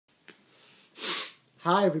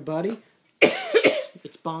Hi everybody,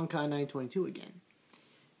 it's Bonkai922 again.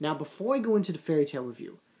 Now before I go into the fairy tale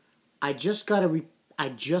review, I just got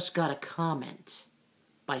a comment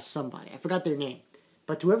by somebody. I forgot their name.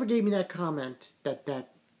 But whoever gave me that comment,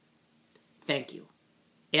 thank you.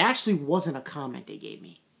 It actually wasn't a comment they gave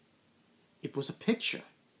me. It was a picture.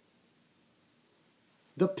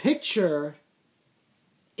 The picture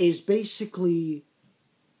is basically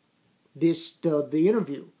the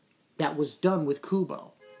interview that was done with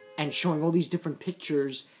Kubo and showing all these different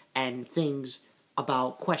pictures and things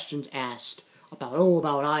about questions asked about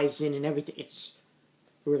Aizen and everything. It's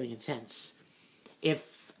really intense.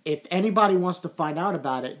 If anybody wants to find out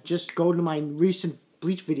about it, just go to my recent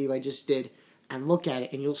Bleach video I just did and look at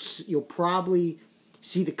it, and you'll probably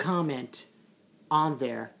see the comment on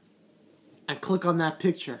there and click on that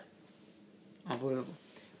picture. Unbelievable.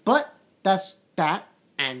 But that's that,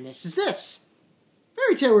 and this is this.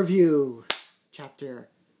 Fairy Tale Review, Chapter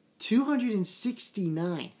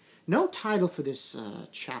 269. No title for this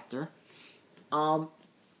chapter.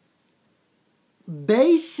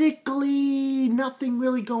 Basically, nothing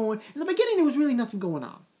really going... In the beginning, there was really nothing going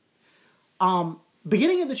on.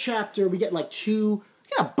 Beginning of the chapter, we get we get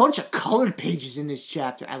a bunch of colored pages in this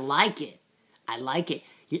chapter. I like it.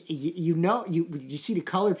 You see the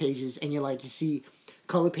color pages, and you see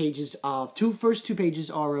color pages of... First two pages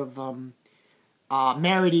are of...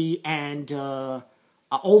 Merity and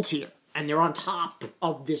Ultier, and they're on top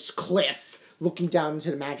of this cliff looking down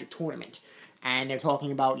into the Magic Tournament, and they're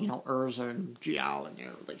talking about, Urza and Gial and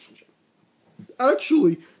their relationship.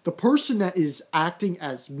 Actually, the person that is acting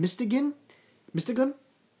as Mystigun,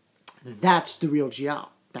 that's the real Gial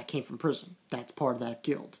that came from prison. That's part of that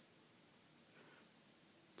guild.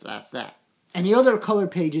 So that's that. And the other color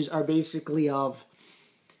pages are basically of,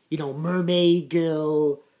 Mermaid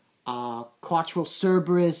Girl, Quattro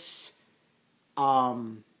Cerberus,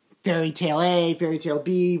 Fairy Tail A, Fairy Tail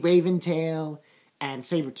B, Raven Tail, and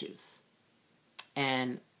Sabretooth.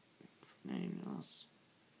 And anything else?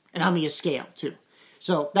 And Amiya Scale, too.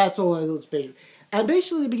 So that's all those pages. And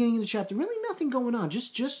basically, the beginning of the chapter, really nothing going on.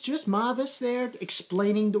 Just Mavis there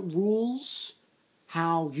explaining the rules,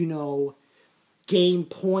 how, game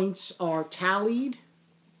points are tallied.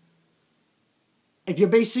 If you're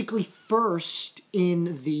basically first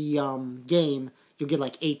in the game, you'll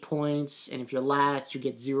get 8 points, and if you're last, you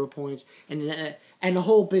get 0 points, and the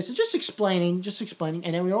whole business, just explaining,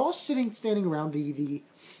 and then we're all standing around the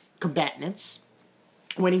combatants,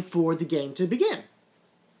 waiting for the game to begin.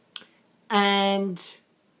 And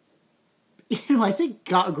I think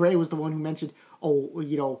Gray was the one who mentioned,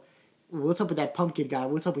 what's up with that pumpkin guy?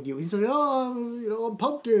 What's up with you? He's like, I'm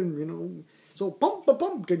pumpkin, so pump a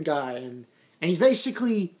pumpkin guy, and he's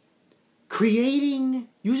basically using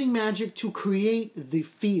magic to create the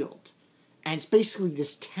field. And it's basically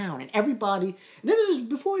this town. And everybody... And then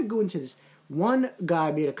before we go into this, one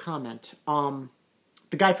guy made a comment. The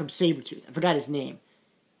guy from Sabretooth. I forgot his name.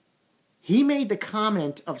 He made the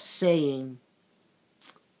comment of saying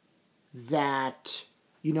that,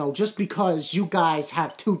 just because you guys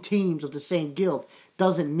have two teams of the same guild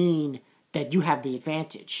doesn't mean that you have the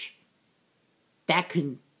advantage. That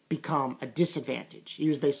can become a disadvantage. He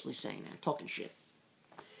was basically saying that, talking shit.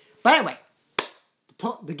 But anyway,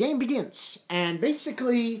 the game begins, and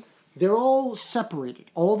basically they're all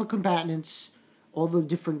separated. All the combatants, all the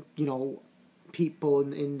different people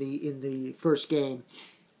in the first game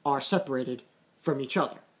are separated from each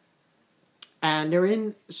other, and they're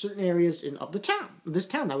in certain areas of this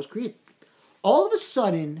town that was created. All of a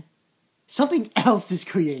sudden, something else is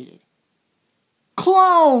created.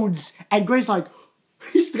 Clones, and Gray's like.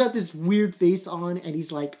 He's got this weird face on, and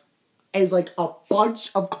he's like a bunch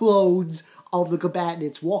of clones of the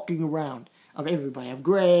combatants walking around, of everybody, of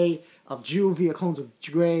Gray, of Juvia, clones of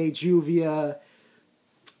Gray, Juvia,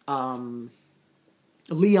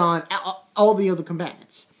 Leon, all the other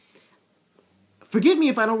combatants. Forgive me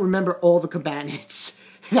if I don't remember all the combatants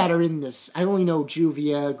that are in this. I only know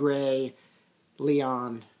Juvia, Gray,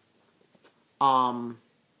 Leon,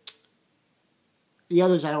 the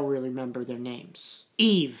others, I don't really remember their names.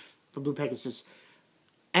 Eve, from Blue Pegasus.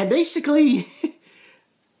 And basically,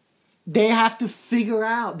 they have to figure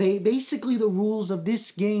out... Basically, the rules of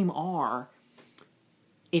this game are...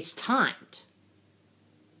 It's timed.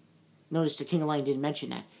 Notice the King of Lion didn't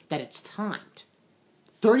mention that it's timed.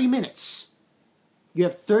 30 minutes. You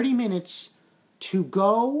have 30 minutes to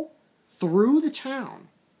go through the town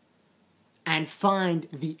and find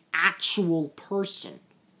the actual person.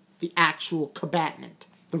 The actual combatant.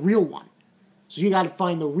 The real one. So you gotta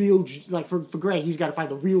find the real... for Gray, he's gotta find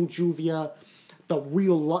the real Juvia, the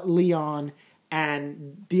real Leon,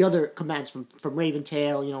 and the other commands from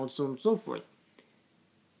Raventail, you know, and so on and so forth.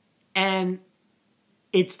 And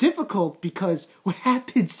it's difficult because what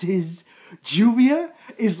happens is Juvia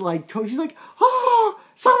is like, she's like, oh,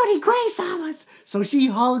 so many Grey Samas. So she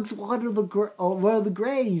hugs one of the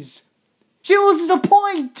Greys. She loses a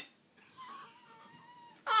point.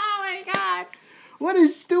 Oh my god. What a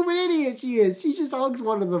stupid idiot she is. She just hugs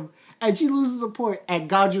one of them and she loses a point. And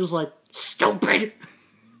Gaju's like, stupid.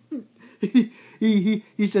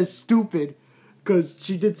 he says stupid because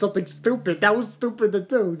she did something stupid. That was stupid to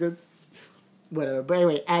do. Whatever. But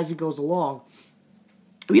anyway, as it goes along,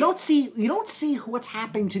 you don't see what's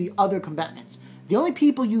happening to the other combatants. The only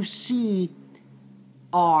people you see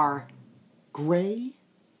are Grey,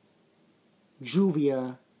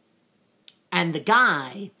 Juvia, and the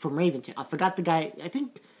guy from Raventail. I forgot the guy. I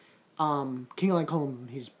think King Lion called him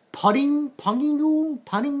his Punning,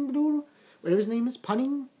 whatever his name is,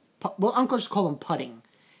 Punning. Well, I'm going to just call him Pudding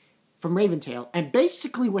from Raventail. And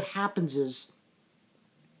basically what happens is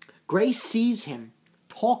Grey sees him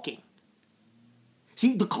talking.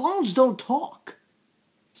 See, the clones don't talk.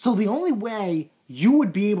 So the only way you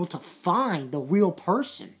would be able to find the real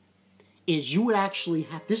person is you would actually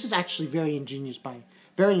have... This is actually very ingenious by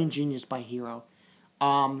Hiro.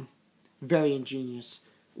 Very ingenious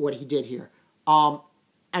what he did here.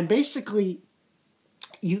 And basically,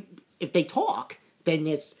 if they talk, then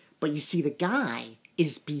it's... But you see, the guy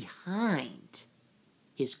is behind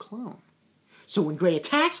his clone. So when Grey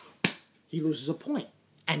attacks, he loses a point.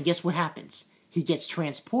 And guess what happens? He gets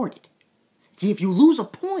transported. See, if you lose a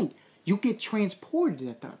point, you get transported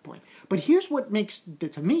at that point. But here's what makes,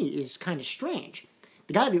 to me, is kind of strange.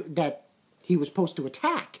 The guy that he was supposed to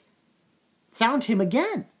attack found him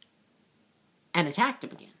again and attacked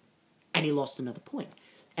him again. And he lost another point.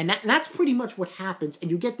 And that's pretty much what happens.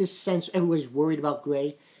 And you get this sense everybody's worried about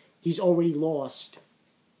Grey. He's already lost.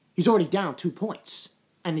 He's already down 2 points.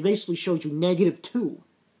 And it basically shows you -2.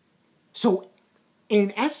 So,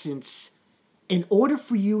 in essence, in order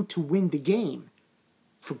for you to win the game,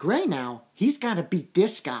 for Grey now, he's got to beat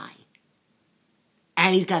this guy.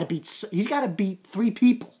 And he's got to beat 3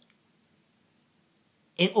 people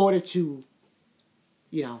in order to,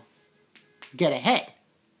 you know, get ahead.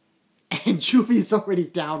 And Juvia's already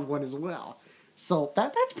down 1 as well. So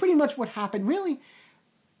that's pretty much what happened, really.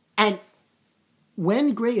 And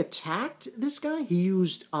when Grey attacked this guy, he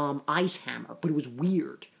used Ice Hammer, but it was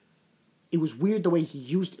weird. It was weird the way he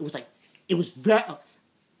used it. It was like, it was very,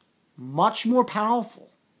 much more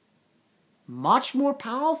powerful. Much more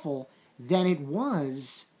powerful than it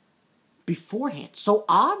was beforehand. So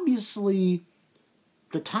obviously,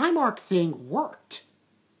 the time arc thing worked.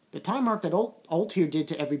 The time arc that Altair did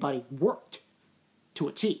to everybody worked to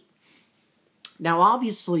a T. Now,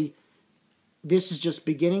 obviously, this is just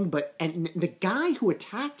beginning, and the guy who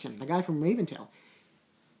attacked him, the guy from Raventail,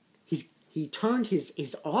 he turned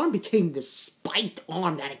his arm became this spiked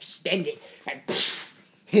arm that extended and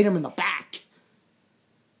hit him in the back.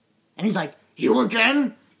 And he's like, "You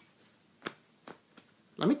again?"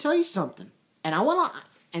 Let me tell you something.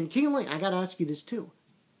 And King of Light, I gotta ask you this too.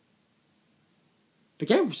 If it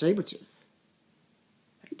came from Sabretooth,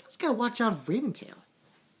 you just gotta watch out for Raventail.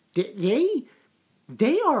 They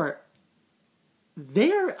are,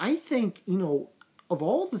 I think, you know, of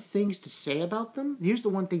all the things to say about them, here's the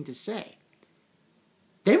one thing to say.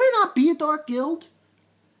 They may not be a dark guild.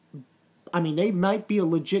 I mean, they might be a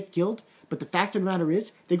legit guild, but the fact of the matter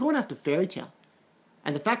is, they're going after Fairy Tail.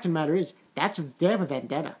 And the fact of the matter is, they have a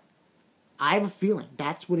vendetta. I have a feeling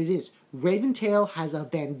that's what it is. Raventail has a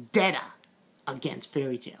vendetta against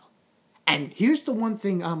Fairy Tail. And here's the one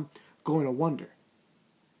thing I'm going to wonder.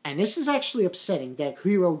 And this is actually upsetting that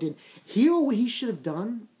Hiro did. Hiro, what he should have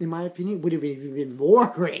done, in my opinion, would have even been more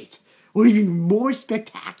great. Would have been more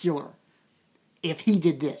spectacular if he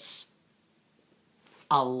did this.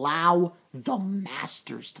 Allow the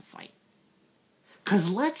Masters to fight. Because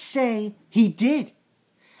let's say he did.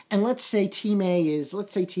 And let's say Team A is the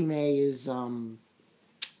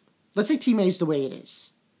way it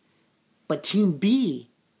is. But Team B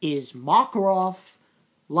is Makarov,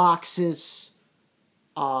 Loxus,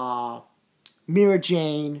 Mira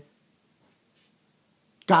Jane,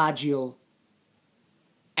 Gajeel,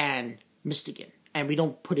 and Mystigan. And we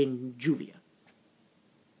don't put in Juvia.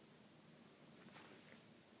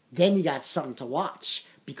 Then you got something to watch.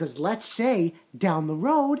 Because let's say, down the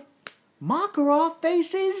road, Makarov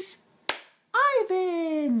faces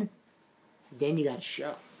Ivan. Then you got a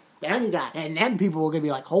show. And then people are going to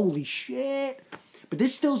be like, holy shit. But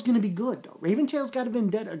this still is going to be good, though. Raventail's got a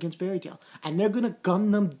vendetta against Fairy Tail. And they're going to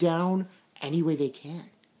gun them down any way they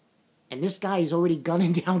can. And this guy is already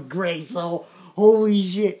gunning down Grey, so Holy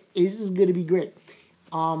shit, this is gonna be great.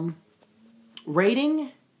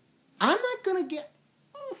 Rating, I'm not gonna get.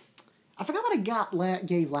 I forgot what I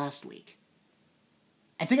gave last week.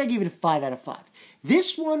 I think I gave it a 5 out of 5.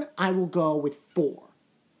 This one I will go with 4.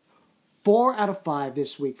 4 out of 5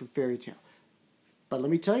 this week for Fairy Tail. But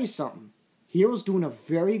let me tell you something. Hero's doing a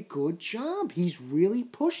very good job. He's really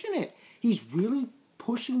pushing it. He's really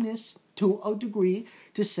pushing this to a degree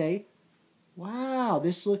to say, wow,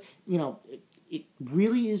 this look, it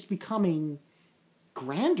really is becoming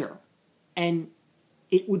grander. And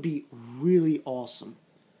it would be really awesome.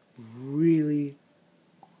 Really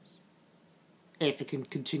awesome. If it can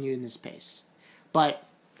continue in this pace. But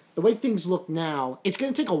the way things look now, it's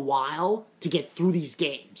going to take a while to get through these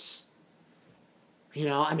games.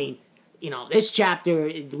 This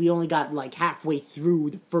chapter, we only got like halfway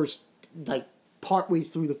through the first, like partway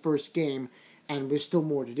through the first game, and there's still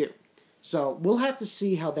more to do. So we'll have to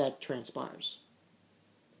see how that transpires.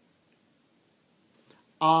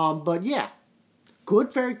 But yeah,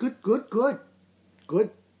 good, very good, good.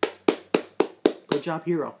 Good job,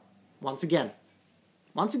 Hero. Once again,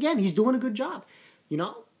 he's doing a good job.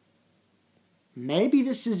 Maybe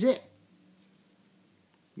this is it.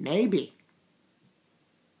 Maybe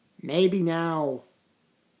now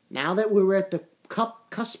that we're at the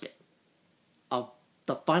cusp of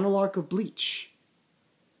the final arc of Bleach,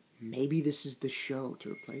 maybe this is the show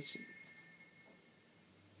to replace it.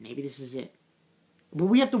 Maybe this is it. But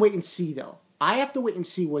we have to wait and see, though. I have to wait and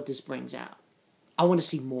see what this brings out. I want to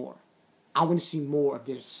see more. I want to see more of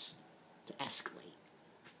this to escalate.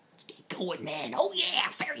 Let's get going, man. Oh, yeah,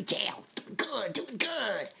 Fairy Tail. Doing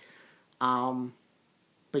good.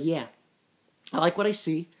 But yeah, I like what I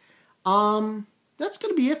see. That's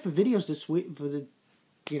going to be it for videos this week.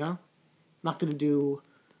 Not going to do,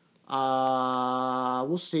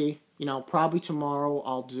 we'll see. Probably tomorrow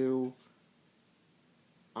I'll do,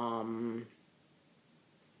 what am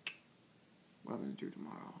I going to do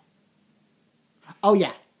tomorrow? Oh,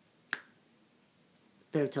 yeah.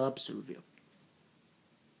 Fairy Tail episode review.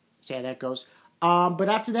 See how that goes. But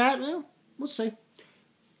after that, we'll see.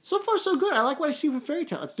 So far, so good. I like what I see for Fairy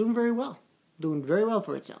Tail. It's doing very well. Doing very well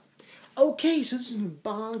for itself. Okay, so this has been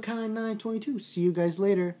Bonkai922. See you guys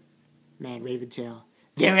later. Man, Raventail.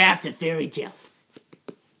 They're after Fairy Tail.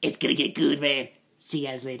 It's gonna get good, man. See you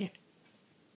guys later.